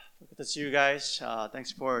to see you guys.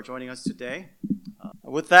 Thanks for joining us today.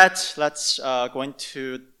 With that, let's go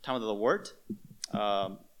into time of the Word.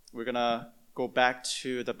 We're going to go back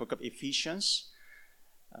to the book of Ephesians.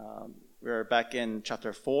 We're back in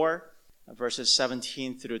chapter 4, verses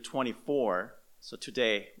 17 through 24. So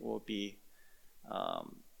today we'll be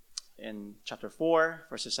in chapter 4,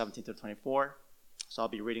 verses 17 through 24. So I'll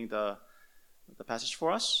be reading the passage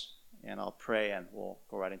for us, and I'll pray, and we'll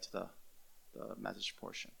go right into the message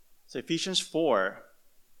portion. So Ephesians 4,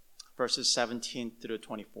 verses 17 through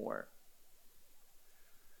 24.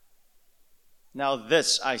 Now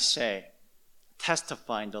this I say,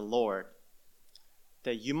 testifying the Lord,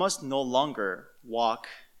 that you must no longer walk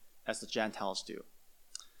as the Gentiles do,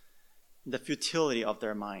 in the futility of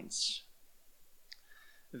their minds.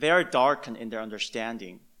 They are darkened in their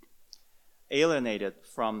understanding, alienated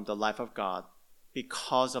from the life of God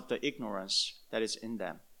because of the ignorance that is in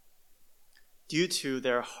them, due to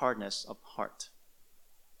their hardness of heart.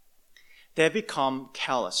 They have become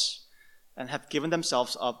callous and have given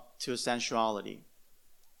themselves up to sensuality,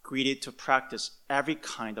 greedy to practice every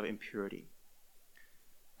kind of impurity.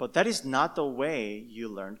 But that is not the way you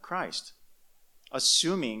learned Christ,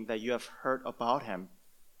 assuming that you have heard about him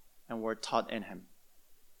and were taught in him,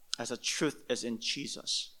 as the truth is in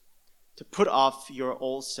Jesus, to put off your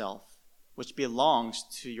old self, which belongs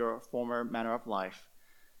to your former manner of life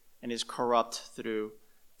and is corrupt through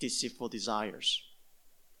deceitful desires,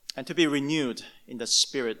 and to be renewed in the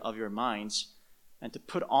spirit of your minds, and to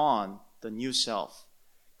put on the new self,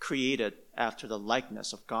 created after the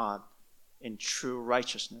likeness of God in true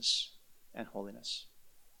righteousness and holiness.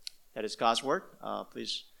 That is God's word.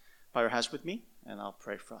 Please bow your heads with me, and I'll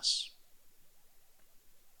pray for us.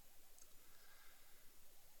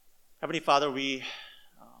 Heavenly Father, we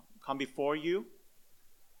come before you,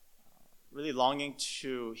 really longing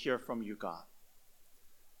to hear from you, God.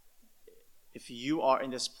 If you are in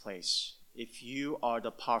this place, if you are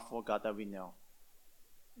the powerful God that we know,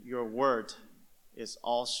 your word is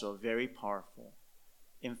also very powerful.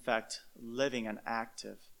 In fact, living and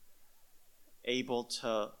active, able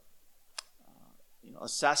to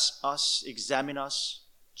assess us, examine us,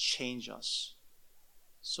 change us.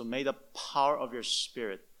 So may the power of your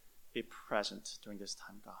Spirit be present during this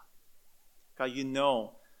time, God. God, you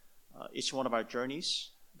know each one of our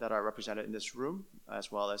journeys that are represented in this room, as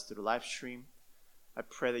well as through the live stream. I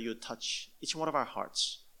pray that you touch each one of our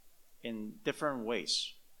hearts in different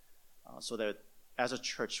ways, so that as a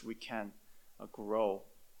church we can grow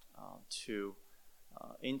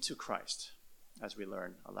into Christ, as we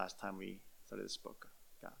learned last time we studied this book,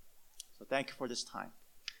 God. So thank you for this time.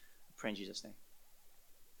 I pray in Jesus' name.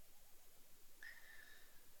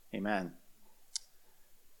 Amen.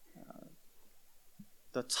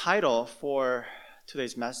 The title for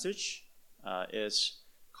today's message is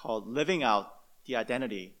called Living Out the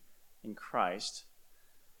Identity in Christ,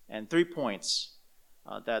 and 3 points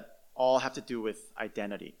that all have to do with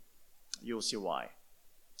identity. You will see why.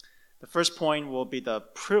 The first point will be the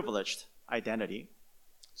privileged identity.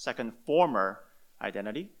 Second, former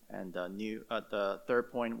identity, and the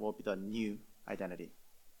third point will be the new identity.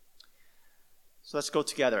 So let's go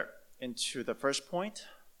together into the first point,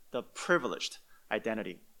 the privileged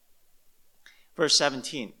identity. Verse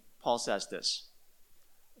 17, Paul says this,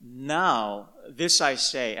 "Now this I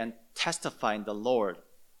say and testify in the Lord,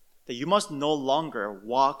 that you must no longer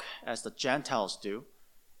walk as the Gentiles do,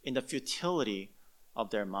 in the futility of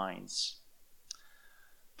their minds."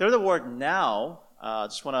 There's the word "now." I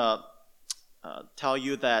just want to tell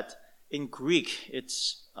you that in Greek,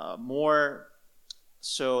 it's more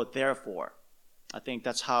so "therefore." I think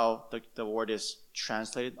that's how the word is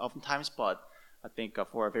translated oftentimes, but I think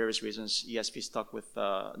for various reasons, ESV stuck with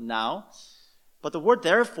 "now." But the word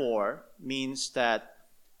 "therefore" means that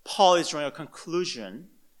Paul is drawing a conclusion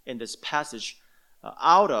in this passage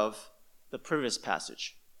out of the previous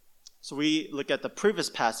passage. So we look at the previous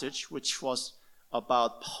passage, which was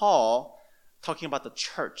about Paul talking about the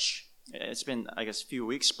church. It's been, I guess, a few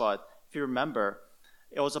weeks, but if you remember,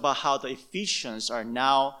 it was about how the Ephesians are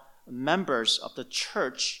now members of the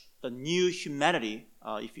church, the new humanity,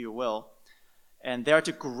 if you will, and they are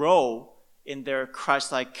to grow in their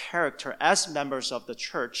Christ-like character as members of the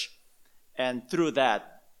church, and through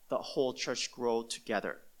that, the whole church grow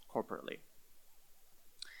together corporately.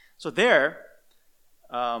 So there,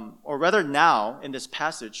 or rather now in this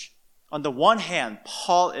passage, on the one hand,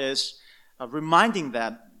 Paul is reminding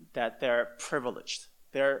them that they're privileged.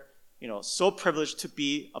 They're so privileged to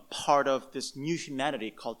be a part of this new humanity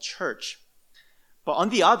called church. But on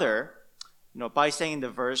the other, by saying in the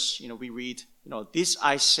verse, we read, "This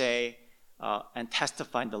I say and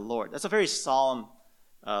testify in the Lord." That's a very solemn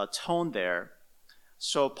tone there.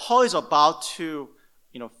 So Paul is about to,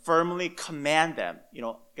 firmly command them.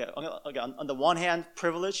 On the one hand,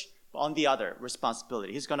 privilege, but on the other,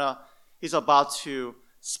 responsibility. He's about to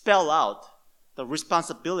spell out the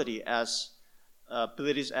responsibility as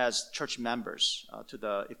abilities as church members to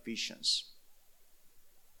the Ephesians.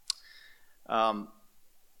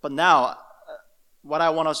 But now, what I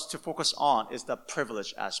want us to focus on is the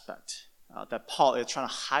privilege aspect. That Paul is trying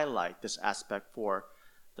to highlight this aspect for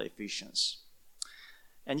the Ephesians.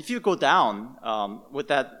 And if you go down with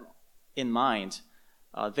that in mind,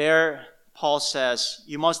 there Paul says,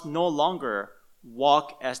 you must no longer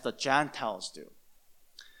walk as the Gentiles do.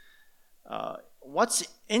 What's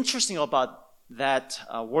interesting about that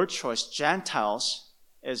word choice, Gentiles,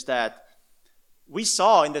 is that we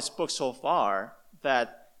saw in this book so far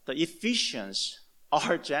that the Ephesians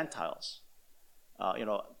are Gentiles,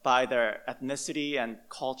 by their ethnicity and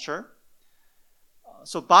culture.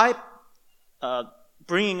 So by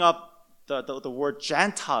bringing up the word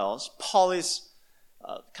Gentiles, Paul is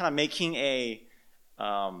kind of making a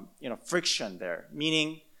friction there,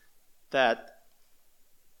 meaning that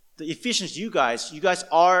the Ephesians, you guys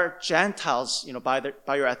are Gentiles,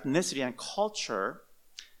 by your ethnicity and culture,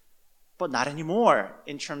 but not anymore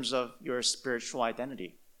in terms of your spiritual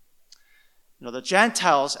identity. The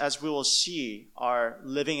Gentiles, as we will see, are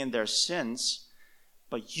living in their sins,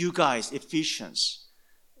 but you guys, Ephesians,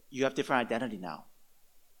 you have different identity now.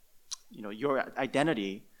 Your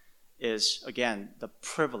identity is, again, the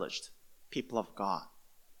privileged people of God.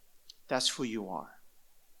 That's who you are.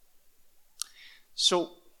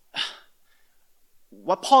 So,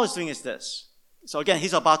 what Paul is doing is this. So again,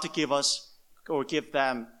 he's about to give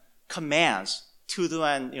them commands to do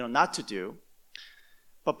and not to do.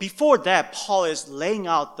 But before that, Paul is laying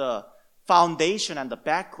out the foundation and the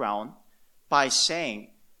background by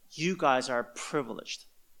saying, you guys are privileged.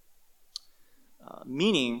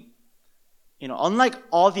 Meaning, unlike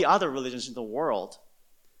all the other religions in the world,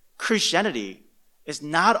 Christianity is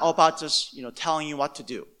not about just, telling you what to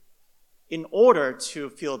do in order to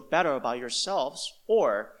feel better about yourselves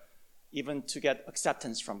or even to get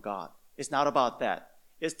acceptance from God. It's not about that.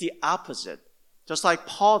 It's the opposite. Just like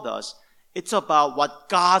Paul does, it's about what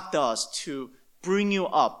God does to bring you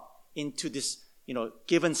up into this,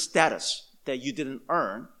 given status that you didn't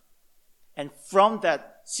earn. And from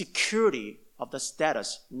that security of the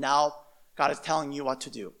status, now God is telling you what to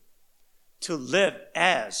do. To live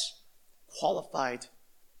as qualified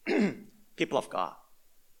people of God.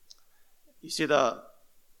 You see the...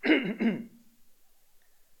 Okay.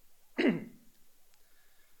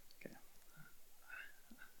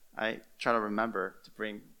 I try to remember to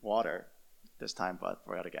bring water this time, but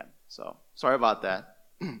forgot again. So, sorry about that.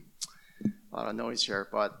 A lot of noise here,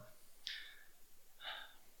 but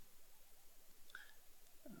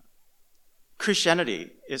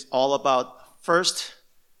Christianity is all about first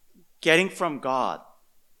getting from God,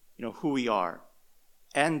 who we are,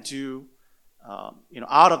 and do,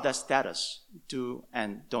 out of that status, do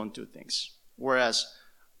and don't do things. Whereas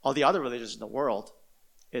all the other religions in the world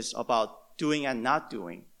is about doing and not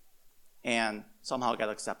doing, and somehow get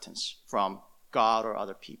acceptance from God or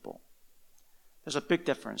other people. There's a big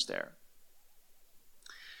difference there.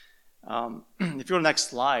 If you go to the next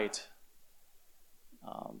slide,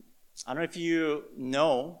 I don't know if you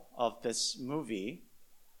know of this movie.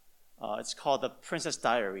 It's called The Princess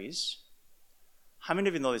Diaries. How many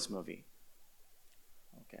of you know this movie?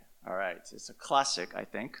 Okay, all right. It's a classic, I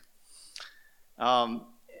think.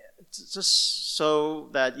 Just so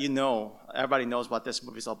that everybody knows what this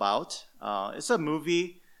movie is about. It's a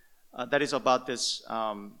movie that is about this,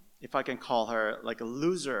 if I can call her like a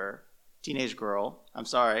loser teenage girl. I'm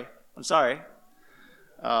sorry.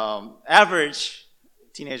 Average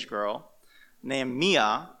teenage girl named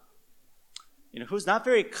Mia, who's not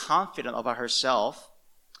very confident about herself,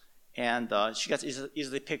 and she gets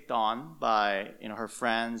easily picked on by her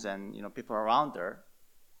friends and people around her.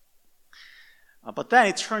 But then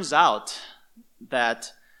it turns out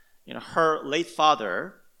that her late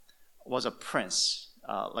father was a prince,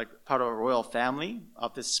 like part of a royal family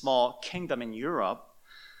of this small kingdom in Europe,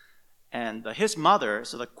 and his mother,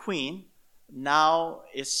 so the queen, now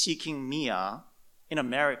is seeking Mia in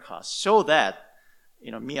America so that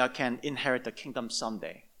Mia can inherit the kingdom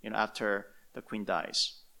someday, after the queen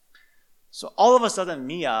dies. So all of a sudden,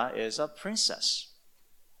 Mia is a princess.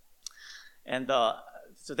 And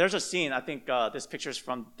so there's a scene, I think this picture is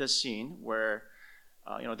from this scene, where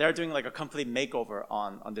they're doing like a complete makeover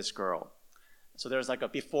on this girl. So there's like a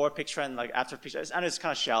before picture and like after picture, and it's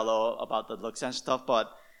kind of shallow about the looks and stuff,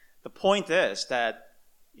 but the point is that,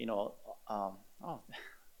 oh,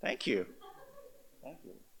 thank you. Thank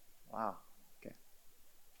you. Wow. Okay.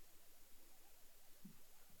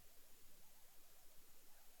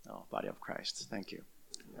 Oh, body of Christ. Thank you.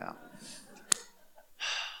 Yeah.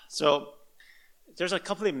 So there's a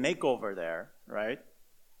complete makeover there, right?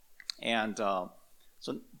 And so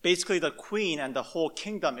basically the queen and the whole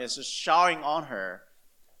kingdom is just showering on her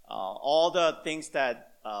all the things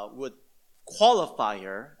that would qualify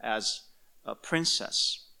her as a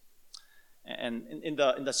princess. And in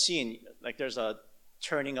the scene, like there's a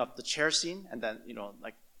turning of the chair scene, and then,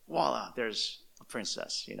 like, voila, there's a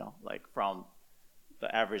princess, like from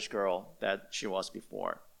the average girl that she was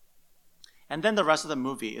before. And then the rest of the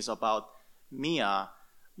movie is about Mia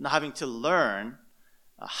not having to learn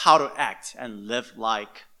how to act and live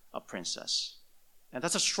like a princess. And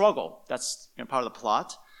that's a struggle. That's part of the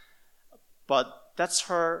plot. But that's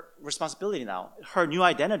her responsibility now. Her new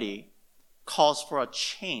identity calls for a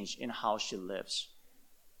change in how she lives.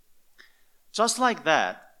 Just like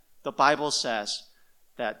that, the Bible says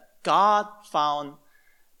that God found,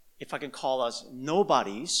 if I can call us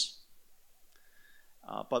nobodies,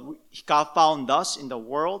 but God found us in the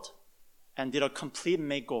world and did a complete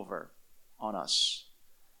makeover on us.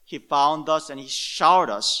 He found us and He showered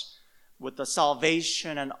us with the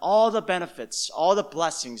salvation and all the benefits, all the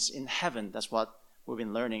blessings in heaven. That's what we've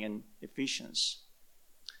been learning in Ephesians.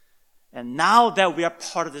 And now that we are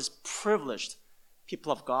part of this privileged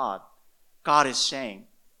people of God, God is saying,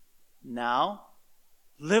 now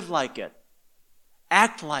live like it.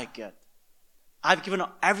 Act like it. I've given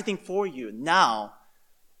everything for you. Now,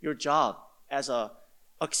 your job as a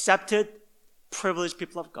accepted, privileged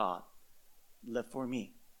people of God, live for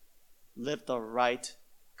me. Live the right,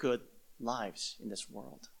 good lives in this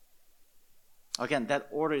world. Again, that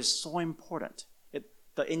order is so important.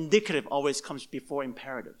 The indicative always comes before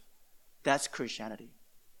imperative. That's Christianity.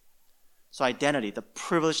 So identity, the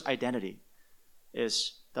privileged identity,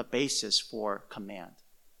 is the basis for command.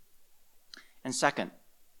 And second,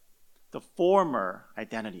 the former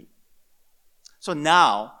identity. So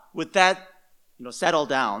now, with that, settled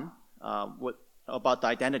down about the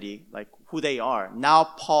identity, like who they are, now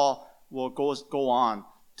Paul will go on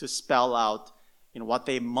to spell out, what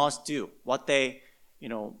they must do, what they,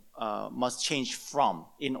 must change from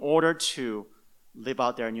in order to live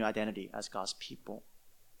out their new identity as God's people.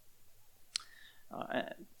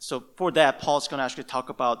 So for that, Paul's going to actually talk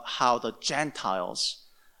about how the Gentiles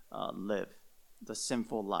live, the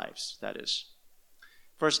sinful lives, that is.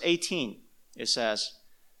 Verse 18, it says,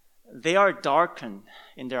 they are darkened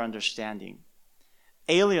in their understanding,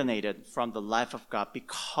 alienated from the life of God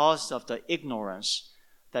because of the ignorance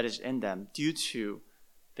that is in them due to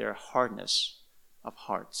their hardness of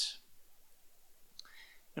heart.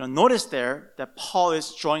 Notice there that Paul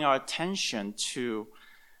is drawing our attention to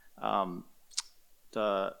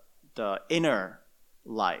the inner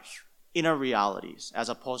life, inner realities, as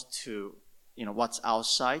opposed to what's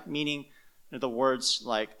outside. Meaning, the words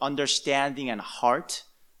like understanding and heart,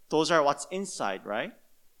 those are what's inside, right?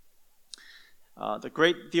 The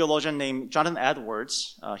great theologian named Jonathan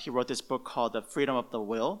Edwards, he wrote this book called The Freedom of the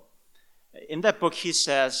Will. In that book, he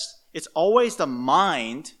says it's always the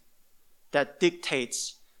mind that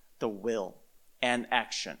dictates the will and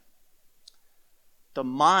action. The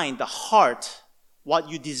mind, the heart, what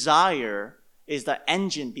you desire is the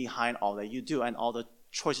engine behind all that you do and all the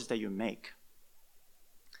choices that you make.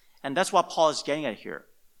 And that's what Paul is getting at here.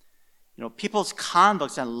 People's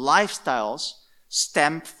conducts and lifestyles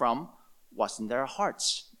stem from what's in their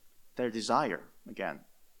hearts, their desire, again.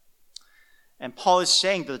 And Paul is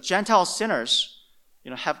saying that the Gentile sinners,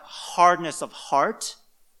 have hardness of heart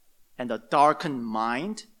and a darkened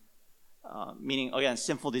mind, meaning, again,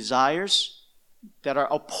 sinful desires that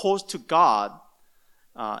are opposed to God,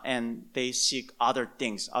 and they seek other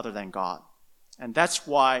things other than God. And that's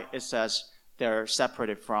why it says they're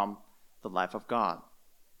separated from the life of God.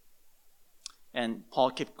 And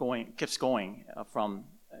Paul keeps going from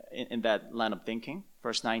in that line of thinking.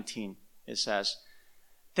 Verse 19, it says,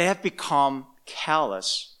 they have become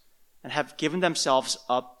callous and have given themselves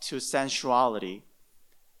up to sensuality,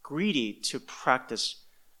 greedy to practice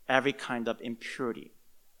every kind of impurity.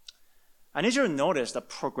 I need you to notice the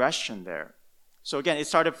progression there. So again, it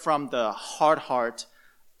started from the hard heart,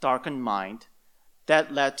 darkened mind,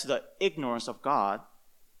 that led to the ignorance of God.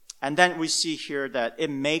 And then we see here that it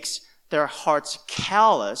makes their hearts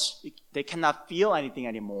callous. They cannot feel anything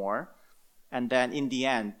anymore. And then in the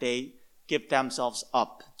end, they give themselves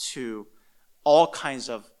up to all kinds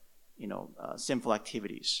of, sinful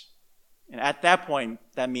activities. And at that point,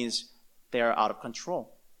 that means they are out of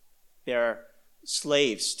control. They're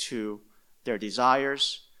slaves to their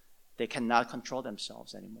desires. They cannot control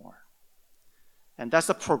themselves anymore. And that's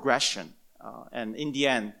the progression. And in the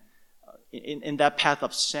end, in that path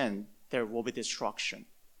of sin, there will be destruction.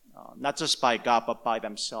 Not just by God, but by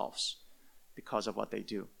themselves because of what they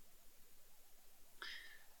do.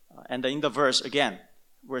 And in the verse, again,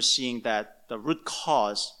 we're seeing that the root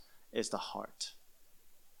cause is the heart.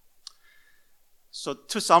 So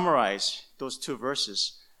to summarize those two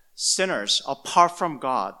verses, sinners, apart from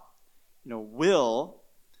God, will,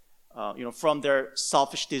 from their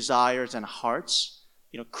selfish desires and hearts,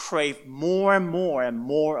 crave more and more and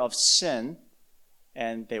more of sin,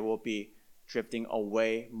 and they will be drifting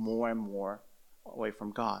away more and more away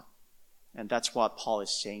from God. And that's what Paul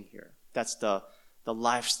is saying here. That's the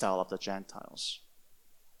lifestyle of the Gentiles.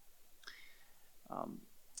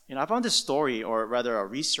 I found this story, or rather a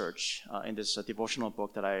research, in this devotional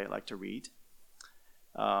book that I like to read.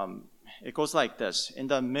 It goes like this. In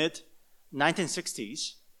the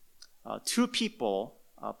mid-1960s, two people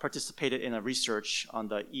participated in a research on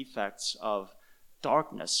the effects of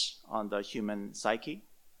darkness on the human psyche.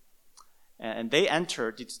 And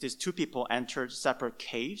these two people entered separate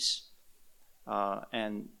caves,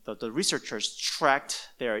 and the researchers tracked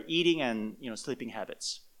their eating and sleeping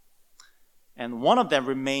habits. And one of them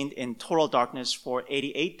remained in total darkness for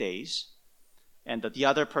 88 days, and the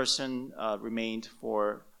other person remained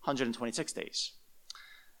for 126 days.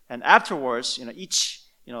 And afterwards, each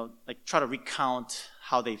try to recount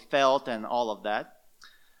how they felt and all of that,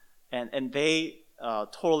 and they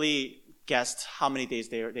totally guessed how many days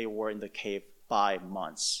they were in the cave by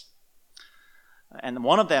months. And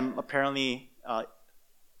one of them apparently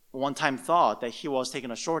one time thought that he was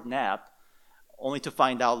taking a short nap, only to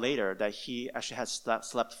find out later that he actually had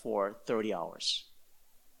slept for 30 hours.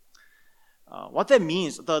 What that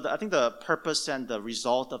means, I think the purpose and the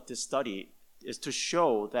result of this study is to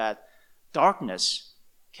show that darkness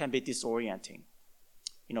can be disorienting.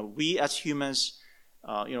 We as humans,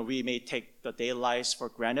 we may take the daily lives for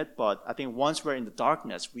granted, but I think once we're in the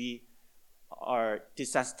darkness, we are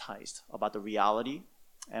desensitized about the reality,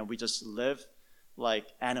 and we just live like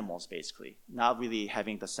animals, basically, not really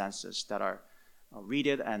having the senses that are read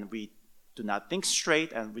it, and we do not think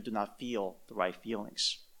straight, and we do not feel the right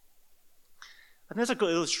feelings. I think that's a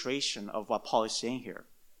good illustration of what Paul is saying here,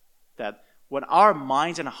 that when our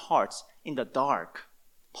minds and hearts in the dark,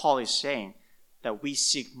 Paul is saying that we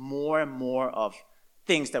seek more and more of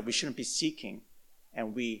things that we shouldn't be seeking,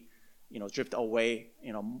 and we drift away,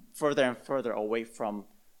 further and further away from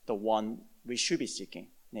the one we should be seeking,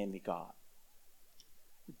 namely God.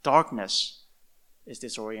 Darkness is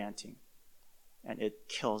disorienting, and it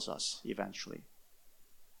kills us eventually.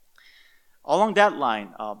 Along that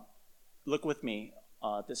line, look with me,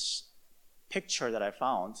 this picture that I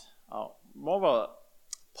found, more of a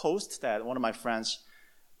post that one of my friends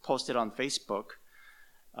posted on Facebook.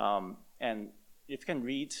 And if you can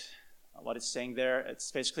read what it's saying there,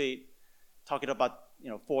 it's basically talking about,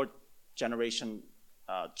 fourth generation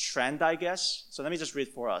trend, I guess. So let me just read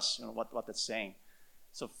for us, what that's saying.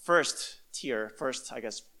 So first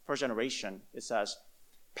generation, it says,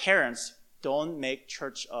 parents don't make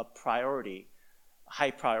church a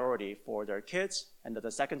high priority for their kids. And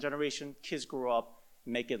the second generation, kids grow up,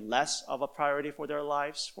 make it less of a priority for their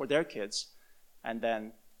lives, for their kids. And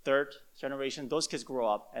then third generation, those kids grow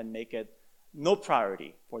up and make it no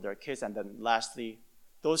priority for their kids. And then lastly,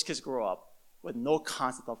 those kids grow up with no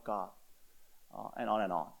concept of God, and on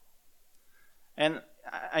and on. And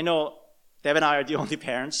I know Deb and I are the only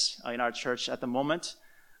parents in our church at the moment,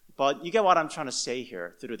 but you get what I'm trying to say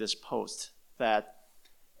here through this post, that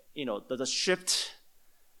the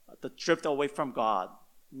drift away from God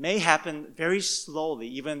may happen very slowly,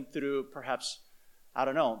 even through perhaps, I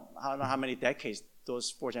don't know how many decades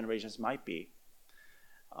those four generations might be.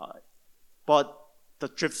 But the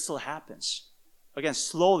drift still happens. Again,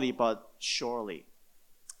 slowly but surely.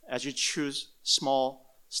 As you choose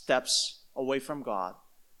small steps away from God,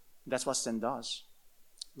 that's what sin does.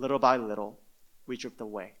 Little by little, we drift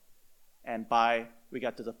away. And we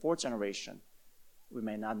get to the fourth generation, we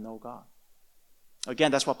may not know God.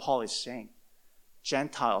 Again, that's what Paul is saying.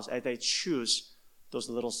 Gentiles, as they choose those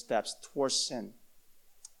little steps towards sin,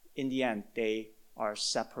 in the end, they are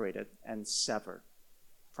separated and severed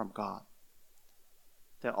from God.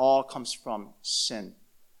 That all comes from sin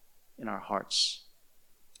in our hearts.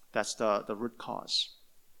 That's the root cause.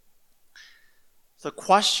 The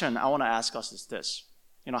question I want to ask us is this.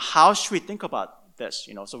 How should we think about this?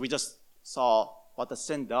 So we just saw what the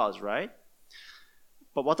sin does, right?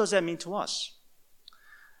 But what does that mean to us?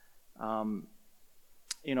 I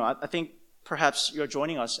think perhaps you're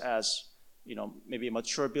joining us as, maybe a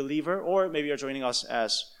mature believer, or maybe you're joining us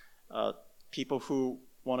as people who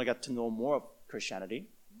want to get to know more of Christianity,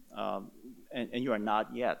 and you are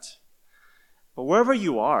not yet. But wherever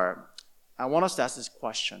you are, I want us to ask this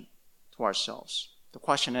question to ourselves. The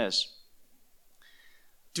question is,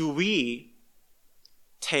 do we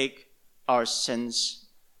take our sins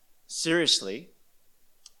seriously,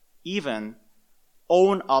 even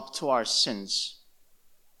own up to our sins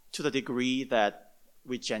to the degree that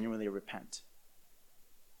we genuinely repent?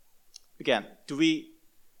 Again, do we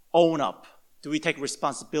own up? Do we take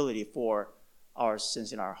responsibility for our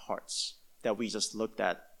sins in our hearts that we just looked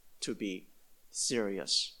at to be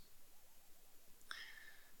serious?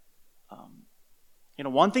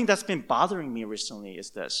 One thing that's been bothering me recently is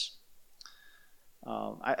this.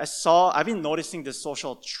 I've been noticing this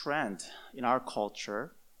social trend in our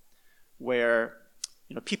culture where,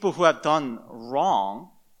 people who have done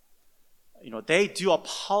wrong, they do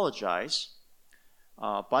apologize.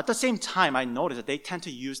 But at the same time, I notice that they tend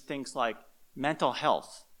to use things like mental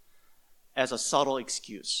health as a subtle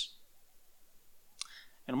excuse.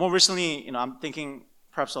 And more recently, I'm thinking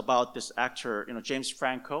perhaps about this actor, James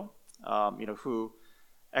Franco, who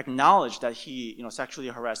acknowledged that he, sexually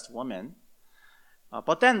harassed women.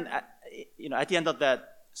 But then, at the end of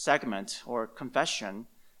that segment or confession,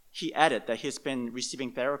 he added that he's been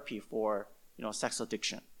receiving therapy for, sex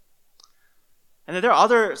addiction. And then there are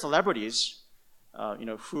other celebrities,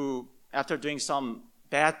 who, after doing some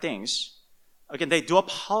bad things, again, they do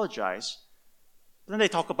apologize. But then they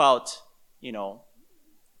talk about,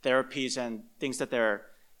 therapies and things that they're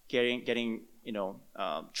getting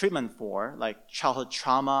treatment for, like childhood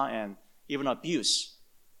trauma and even abuse,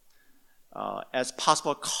 as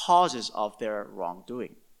possible causes of their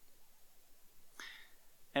wrongdoing.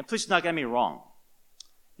 And please do not get me wrong.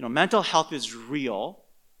 Mental health is real,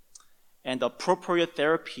 and appropriate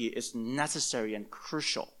therapy is necessary and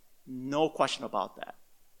crucial. No question about that.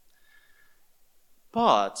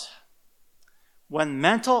 But when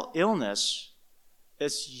mental illness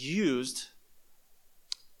is used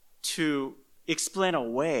to explain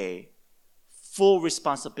away full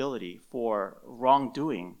responsibility for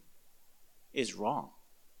wrongdoing, is wrong.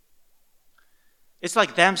 It's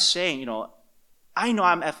like them saying, I know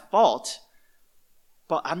I'm at fault,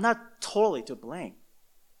 but I'm not totally to blame.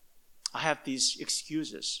 I have these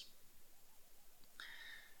excuses.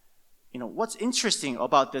 What's interesting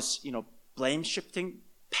about this, blame shifting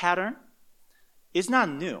pattern is not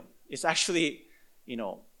new. It's actually,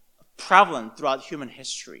 prevalent throughout human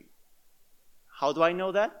history. How do I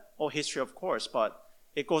know that? Oh, history, of course, but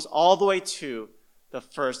it goes all the way to the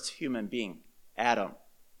first human being, Adam.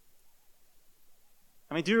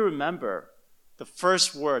 Do you remember the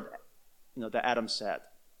first word, that Adam said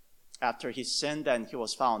after he sinned and he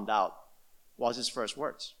was found out? What was his first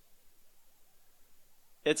words?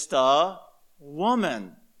 It's the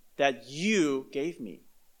woman that you gave me.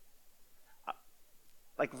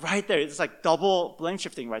 Like right there, it's like double blame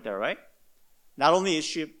shifting right there, right? Not only is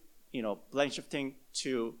she, blame shifting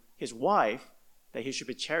to his wife that he should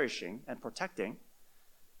be cherishing and protecting,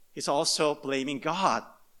 he's also blaming God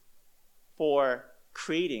for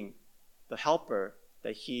creating the helper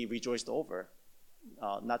that he rejoiced over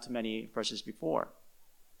not too many verses before.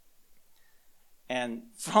 And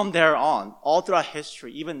from there on, all throughout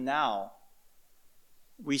history, even now,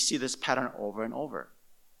 we see this pattern over and over.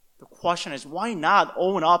 The question is, why not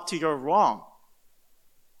own up to your wrong?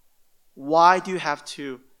 Why do you have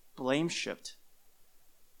to blame shift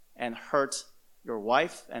and hurt your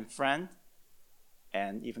wife and friend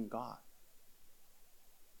and even God?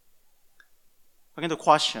 Again, the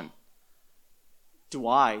question, do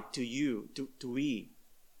we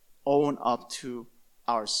own up to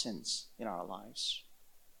our sins in our lives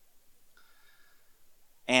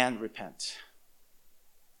and repent?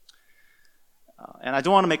 And I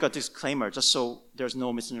don't want to make a disclaimer just so there's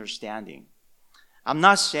no misunderstanding. I'm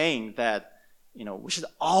not saying that, we should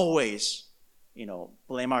always,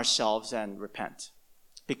 blame ourselves and repent.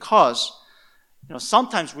 Because,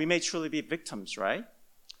 sometimes we may truly be victims, right?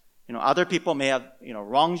 Other people may have,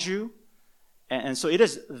 wronged you. And so it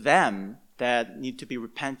is them that need to be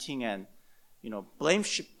repenting and,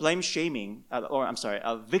 victim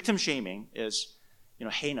shaming is,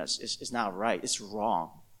 heinous. It's not right. It's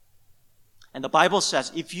wrong. And the Bible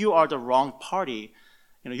says if you are the wrong party,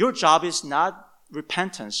 your job is not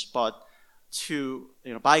repentance, but to,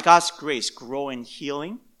 by God's grace, grow in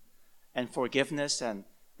healing and forgiveness and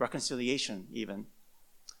reconciliation even,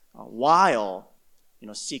 while,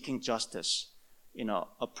 seeking justice in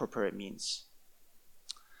appropriate means.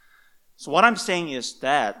 So what I'm saying is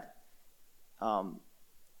that,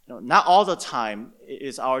 not all the time it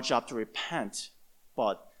is our job to repent,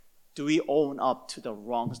 but do we own up to the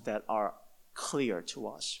wrongs that are clear to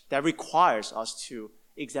us, that requires us to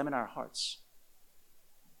examine our hearts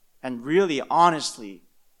and really honestly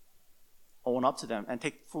own up to them and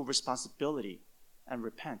take full responsibility and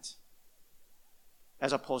repent,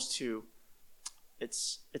 as opposed to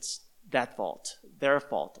it's that fault, their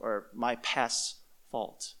fault, or my past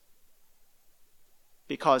fault.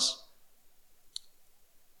 Because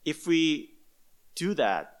if we do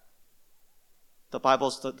that,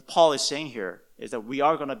 Paul is saying here is that we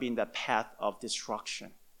are going to be in that path of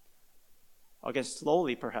destruction. Again,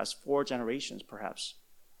 slowly, perhaps 4 generations, perhaps,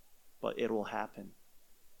 but it will happen.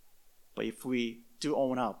 But if we do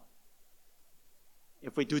own up,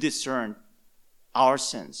 if we do discern our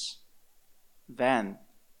sins, then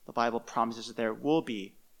the Bible promises that there will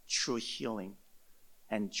be true healing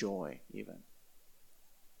and joy even.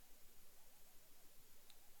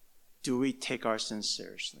 Do we take our sins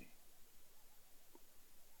seriously?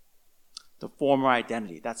 The former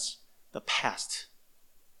identity, that's the past.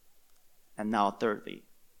 And now thirdly,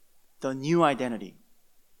 the new identity.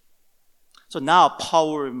 So now Paul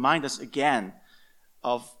will remind us again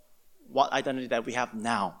of what identity that we have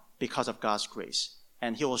now because of God's grace.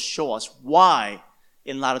 And he will show us why,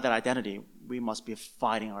 in light of that identity, we must be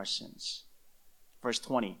fighting our sins. Verse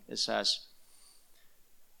 20, it says,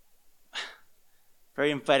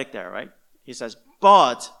 very emphatic there, right? He says,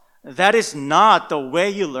 but that is not the way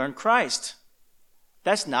you learn Christ.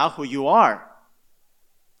 That's not who you are.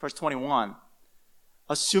 Verse 21,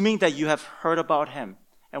 assuming that you have heard about him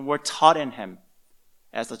and were taught in him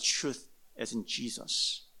as the truth is in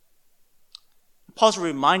Jesus. Paul's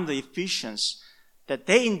reminding the Ephesians that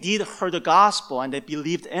they indeed heard the gospel and they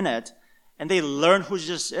believed in it, and they learned who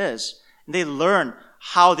Jesus is, and they learned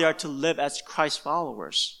how they are to live as Christ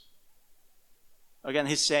followers. Again,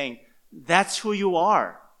 he's saying, that's who you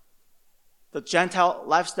are. The Gentile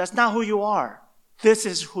life, that's not who you are. This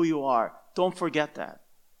is who you are. Don't forget that.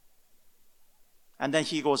 And then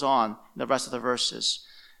he goes on in the rest of the verses,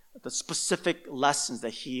 the specific lessons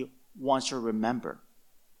that he wants you to remember.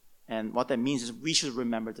 And what that means is we should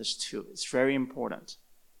remember this too. It's very important.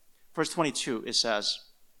 Verse 22, it says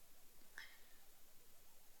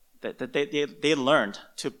that they learned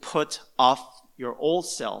to put off your old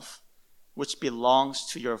self, which belongs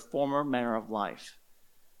to your former manner of life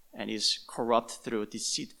and is corrupt through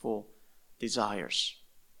deceitful desires.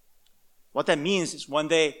 What that means is when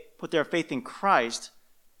they put their faith in Christ,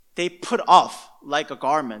 they put off, like a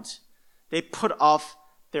garment, they put off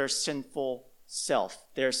their sinful self,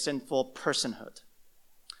 their sinful personhood.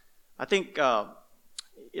 I think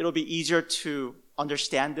it'll be easier to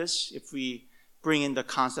understand this if we bring in the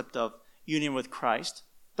concept of union with Christ.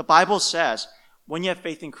 The Bible says when you have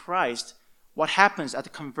faith in Christ, what happens at the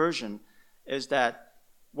conversion is that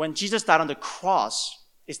when Jesus died on the cross,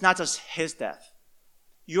 it's not just his death.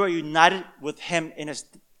 You are united with him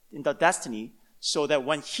in the destiny, so that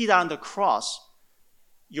when he died on the cross,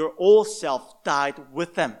 your old self died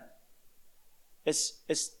with him. It's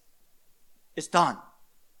done.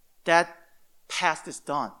 That past is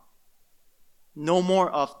done. No more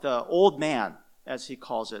of the old man, as he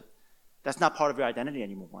calls it. That's not part of your identity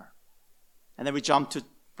anymore. And then we jump to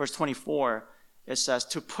verse 24. It says,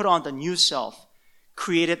 to put on the new self,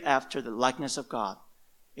 created after the likeness of God,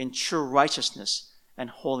 in true righteousness and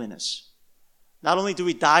holiness. Not only do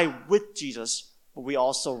we die with Jesus, but we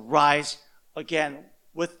also rise again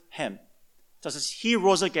with him. Just as he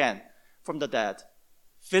rose again from the dead,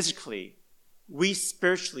 physically, we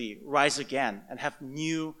spiritually rise again and have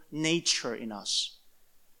new nature in us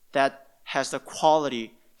that has the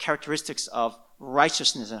quality, characteristics of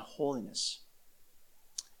righteousness and holiness.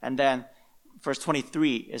 And then verse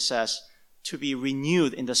 23, it says, to be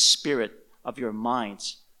renewed in the spirit of your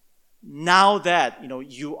minds. Now that,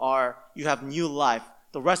 you have new life,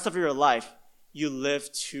 the rest of your life, you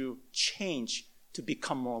live to change, to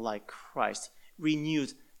become more like Christ,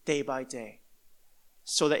 renewed day by day,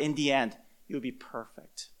 so that in the end, you'll be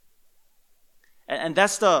perfect. And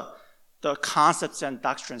that's the concepts and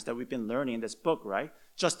doctrines that we've been learning in this book, right?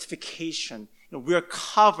 Justification. We're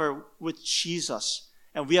covered with Jesus,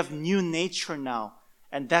 and we have new nature now,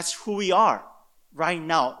 and that's who we are right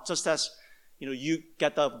now. Just as you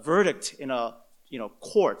get the verdict in a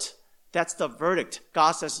court, that's the verdict.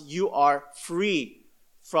 God says you are free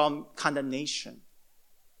from condemnation.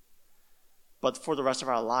 But for the rest of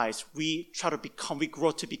our lives, we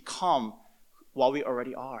grow to become what we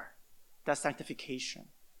already are. That's sanctification.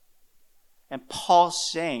 And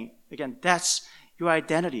Paul's saying, again, that's your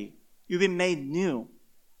identity. You've been made new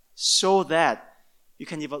so that you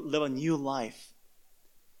can live a new life.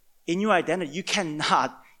 In your identity,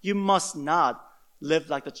 you must not live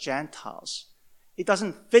like the Gentiles. it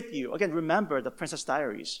doesn't fit you. Again, remember the Princess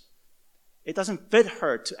Diaries. It doesn't fit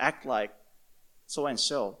her to act like so and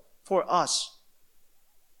so. For us,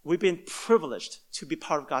 we've been privileged to be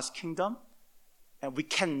part of God's kingdom, and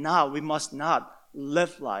we must not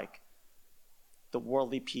live like the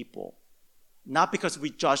worldly people. Not because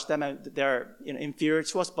we judge them and they're inferior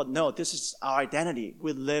to us, but no, this is our identity.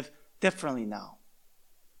 We live differently now.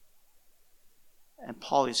 And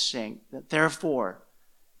Paul is saying that therefore,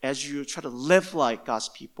 as you try to live like God's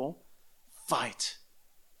people, fight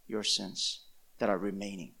your sins that are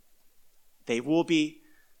remaining. They will be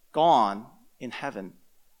gone in heaven,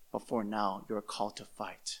 but for now, you're called to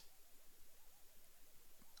fight.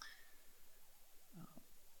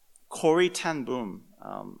 Corrie ten Boom,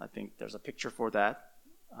 I think there's a picture for that,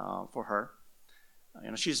 for her.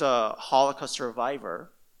 She's a Holocaust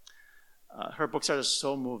survivor. Her books are just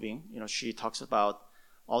so moving. She talks about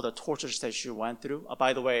all the tortures that she went through.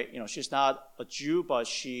 By the way, she's not a Jew, but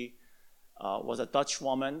she was a Dutch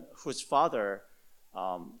woman whose father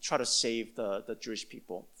tried to save the Jewish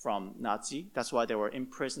people from Nazi. That's why they were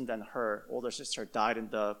imprisoned, and her older sister died in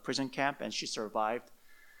the prison camp, and she survived.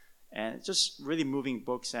 And it's just really moving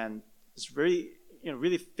books, and it's very,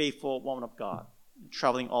 really faithful woman of God,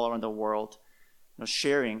 traveling all around the world,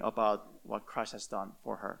 sharing about what Christ has done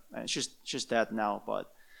for her. And she's dead now,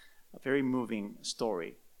 but a very moving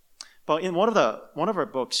story. But in one of her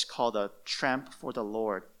books called "A Tramp for the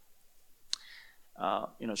Lord,"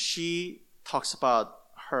 she talks about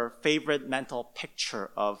her favorite mental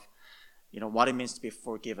picture of, what it means to be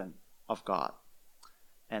forgiven of God.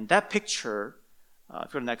 And that picture,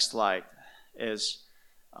 for the next slide, is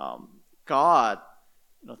God,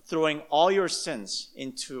 throwing all your sins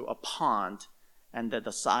into a pond, and that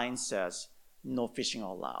the sign says, "No fishing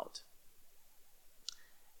allowed."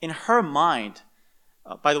 In her mind,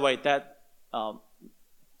 by the way, that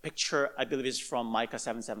picture, I believe, is from Micah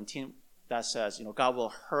 7:17, that says, God will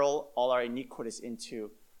hurl all our iniquities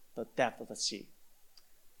into the depth of the sea.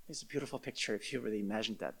 It's a beautiful picture if you really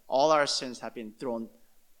imagine that. All our sins have been thrown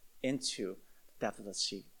into the depth of the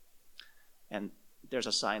sea. And there's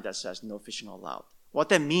a sign that says, "No fishing allowed." What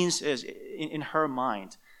that means is, in her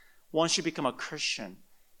mind, once you become a Christian,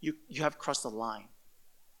 you have crossed the line.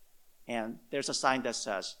 And there's a sign that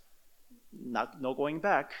says, no going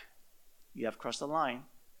back. You have crossed the line.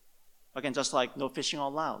 Again, just like no fishing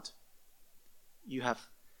allowed. You have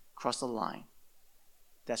crossed the line.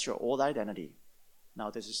 That's your old identity. Now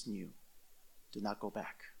this is new. Do not go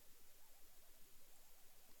back.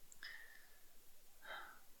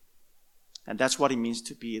 And that's what it means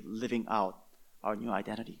to be living out our new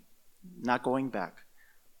identity. Not going back.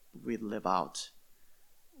 We live out.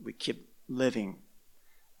 We keep living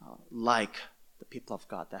like the people of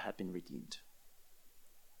God that have been redeemed.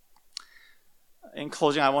 In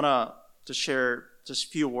closing, I want to share just a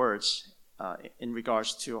few words in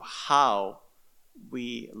regards to how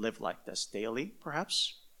we live like this daily,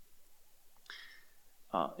 perhaps.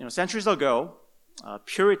 Centuries ago,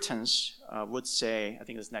 Puritans would say, I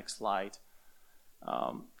think this next slide,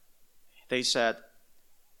 they said,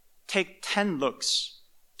 take 10 looks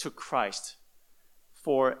to Christ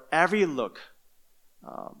for every look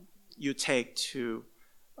you take to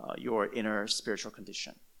your inner spiritual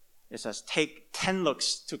condition. It says, take 10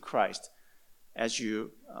 looks to Christ as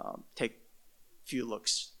you take few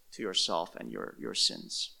looks to yourself and your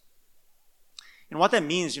sins. And what that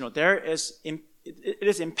means, it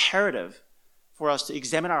is imperative for us to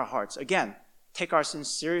examine our hearts. Again, take our sins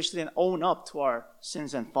seriously and own up to our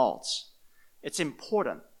sins and faults. It's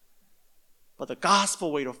important. But the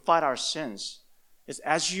gospel way to fight our sins is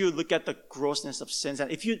as you look at the grossness of sins,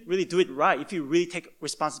 and if you really do it right, if you really take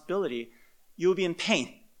responsibility, you'll be in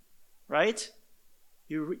pain, right?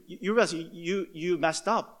 You realize you messed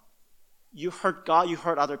up. You hurt God, you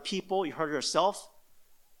hurt other people, you hurt yourself.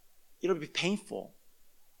 It'll be painful.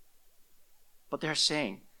 But they're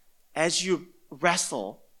saying, as you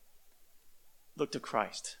wrestle, look to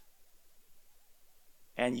Christ.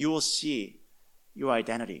 And you will see your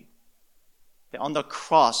identity. That on the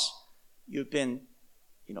cross, you've been,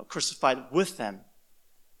 crucified with them.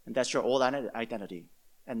 And that's your old identity.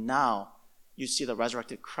 And now, you see the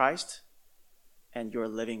resurrected Christ, and you're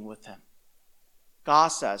living with him. God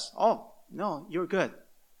says, oh, no, you're good.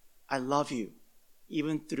 I love you.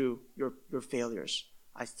 Even through your failures,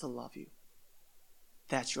 I still love you.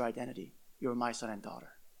 That's your identity. You're my son and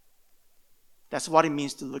daughter. That's what it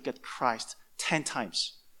means to look at Christ 10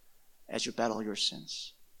 times as you battle your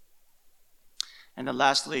sins. And then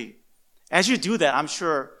lastly, as you do that, I'm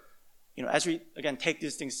sure, as we, again, take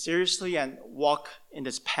these things seriously and walk in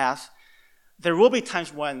this path, there will be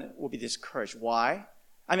times when we'll be discouraged. Why?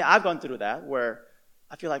 I mean, I've gone through that where,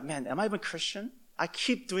 I feel like, man, am I even Christian? I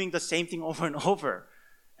keep doing the same thing over and over.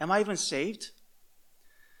 Am I even saved?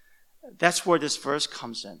 That's where this verse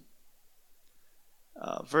comes in.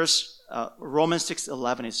 Romans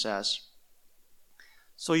 6:11, it says,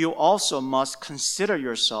 so you also must consider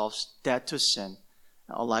yourselves dead to sin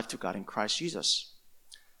and alive to God in Christ Jesus.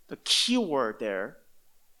 The key word there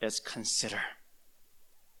is consider.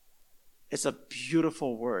 It's a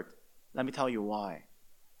beautiful word. Let me tell you why.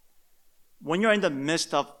 When you're in the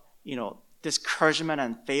midst of, discouragement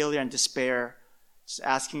and failure and despair, just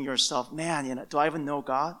asking yourself, man, do I even know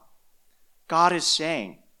God? God is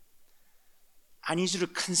saying, I need you to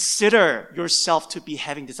consider yourself to be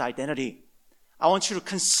having this identity. I want you to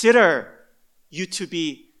consider you to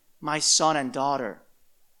be my son and daughter.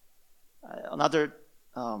 Another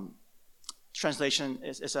translation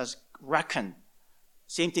is as reckon.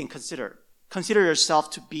 Same thing, consider. Consider yourself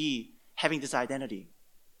to be having this identity.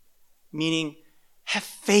 Meaning, have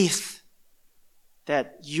faith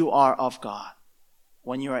that you are of God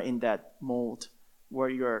when you are in that mold where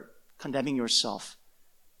you're condemning yourself.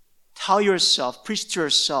 Tell yourself, preach to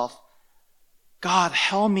yourself, God,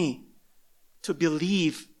 help me to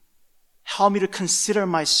believe, help me to consider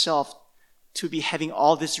myself to be having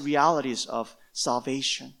all these realities of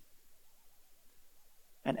salvation.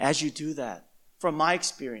 And as you do that, from my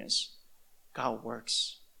experience, God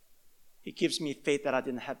works. He gives me faith that I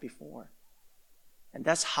didn't have before. And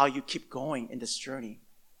that's how you keep going in this journey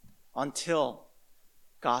until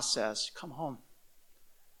God says, come home.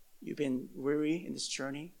 You've been weary in this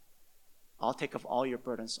journey. I'll take off all your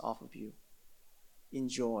burdens off of you.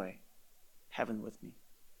 Enjoy heaven with me.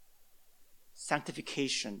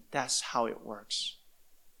 Sanctification, that's how it works.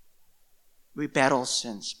 We battle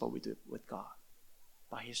sins, but we do it with God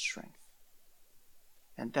by His strength.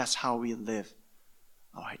 And that's how we live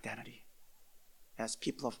our identity. As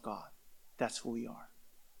people of God, that's who we are.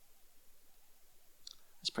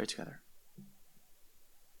 Let's pray together.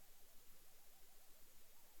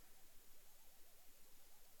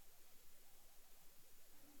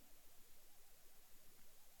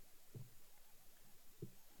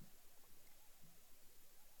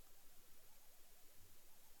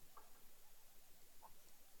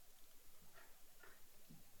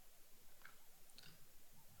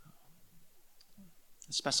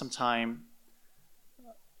 Let's spend some time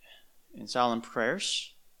in silent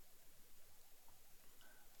prayers.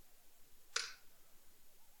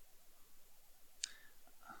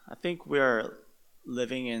 I think we're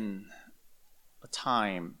living in a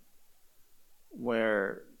time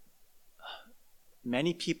where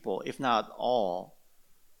many people, if not all,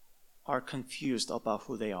 are confused about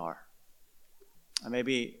who they are. And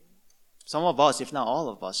maybe some of us, if not all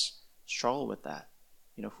of us, struggle with that.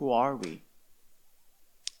 Who are we?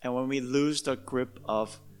 And when we lose the grip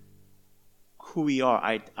of who we are,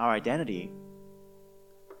 our identity,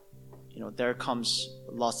 there comes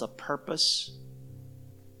loss of purpose.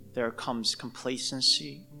 There comes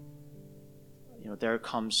complacency. There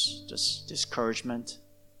comes just discouragement.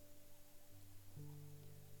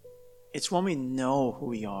 It's when we know who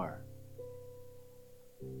we are.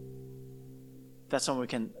 That's when we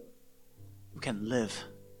can live.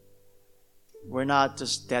 We're not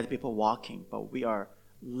just dead people walking, but we are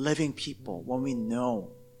living people when we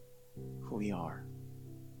know who we are.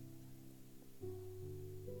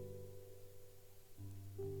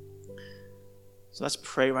 So let's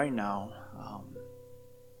pray right now.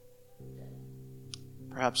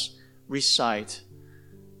 Perhaps recite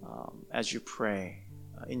as you pray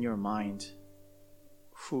in your mind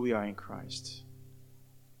who we are in Christ.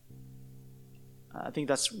 I think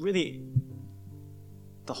that's really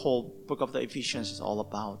the whole book of the Ephesians is all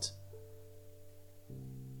about.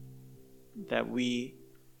 That we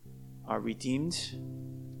are redeemed,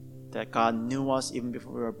 that God knew us even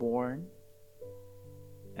before we were born,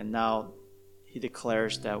 and now He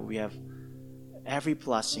declares that we have every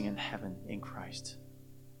blessing in heaven in Christ.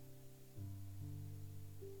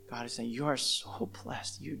 God is saying, you are so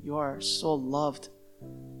blessed. You are so loved.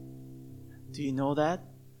 Do you know that?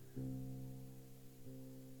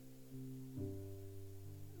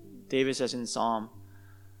 David says in Psalm,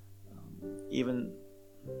 even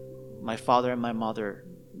my father and my mother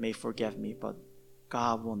may forget me, but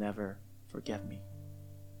God will never forget me.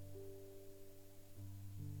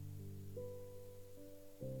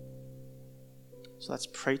 So let's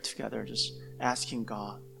pray together, just asking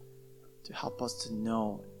God to help us to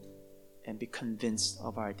know and be convinced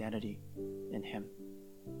of our identity in Him.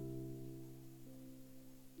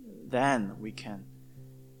 Then we can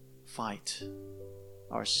fight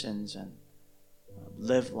our sins and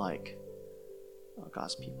live like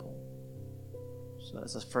God's people. So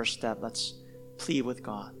as a first step, let's plead with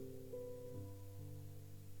God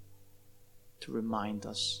to remind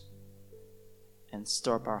us and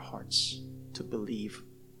stir up our hearts to believe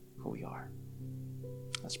who we are.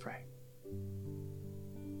 Let's pray.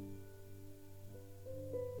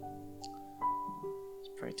 Let's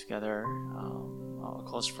pray together. I'll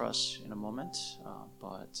close for us in a moment,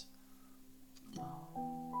 but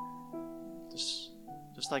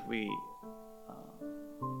just like we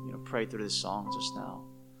prayed through this song just now,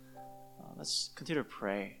 let's continue to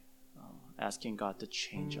pray, asking God to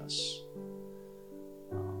change us,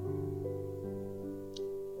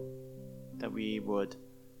 that we would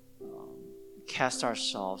cast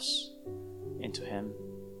ourselves into Him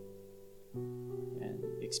and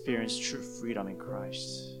experience true freedom in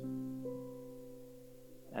Christ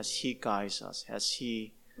as He guides us, as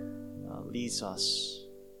He leads us,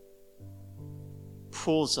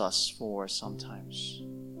 pulls us forward sometimes,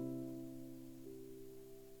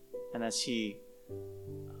 and as He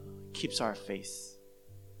keeps our faith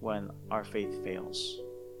when our faith fails.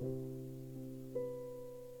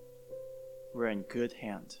 We're in good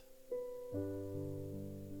hand.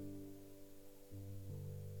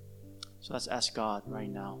 So let's ask God right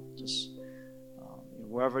now, just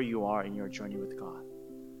wherever you are in your journey with God.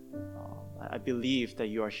 I believe that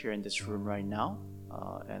you are here in this room right now,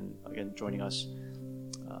 and again joining us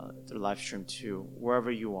through live stream too.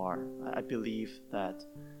 Wherever you are, I believe that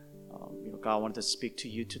God wanted to speak to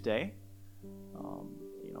you today,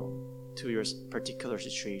 to your particular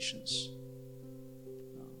situations.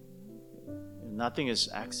 Nothing is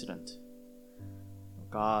accident.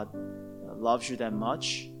 God loves you that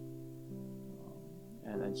much,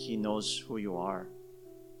 and He knows who you are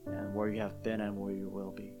and where you have been and where you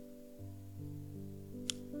will be.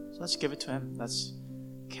 So let's give it to Him. Let's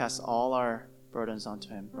cast all our burdens onto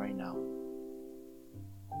Him right now,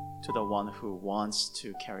 to the one who wants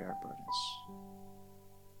to carry our burdens.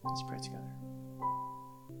 Let's pray together.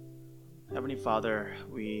 Heavenly Father,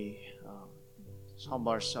 we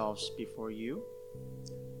humble ourselves before you.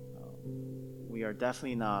 We are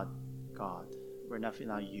definitely not God. We're definitely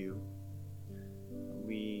not you.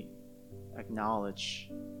 We acknowledge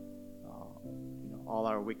all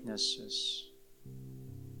our weaknesses.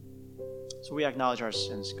 So we acknowledge our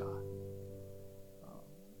sins, God.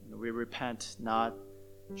 We repent, not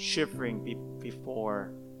shivering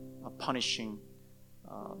before a punishing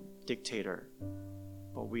dictator,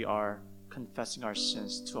 but we are confessing our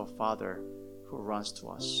sins to a Father who runs to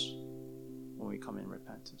us when we come in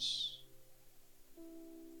repentance.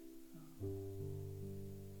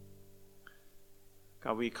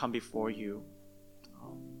 God, we come before you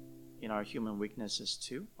in our human weaknesses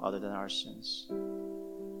too, other than our sins.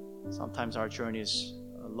 Sometimes our journey is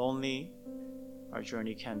lonely. Our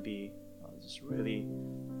journey can be just really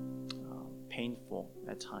painful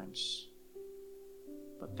at times.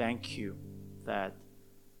 But thank you that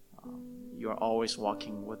you are always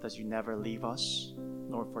walking with us. You never leave us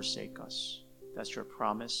nor forsake us. That's your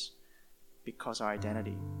promise, because our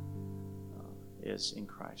identity is in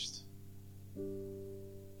Christ.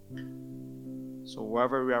 So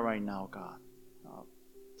wherever we are right now, God,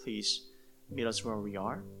 please meet us where we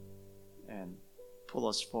are and pull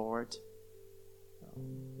us forward.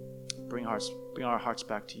 Bring our hearts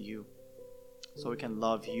back to you, so we can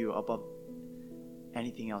love you above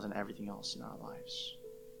anything else and everything else in our lives.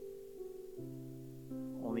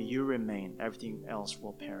 Only you remain, everything else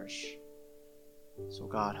will perish. So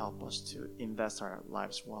God, help us to invest our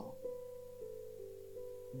lives well.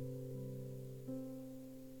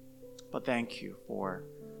 But thank you for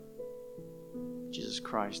Jesus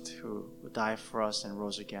Christ, who died for us and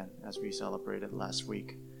rose again, as we celebrated last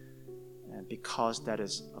week. And because that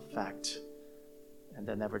is a fact and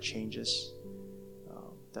that never changes,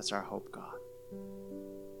 that's our hope, God.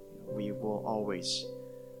 We will always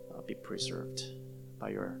be preserved by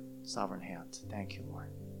your sovereign hand. Thank you, Lord.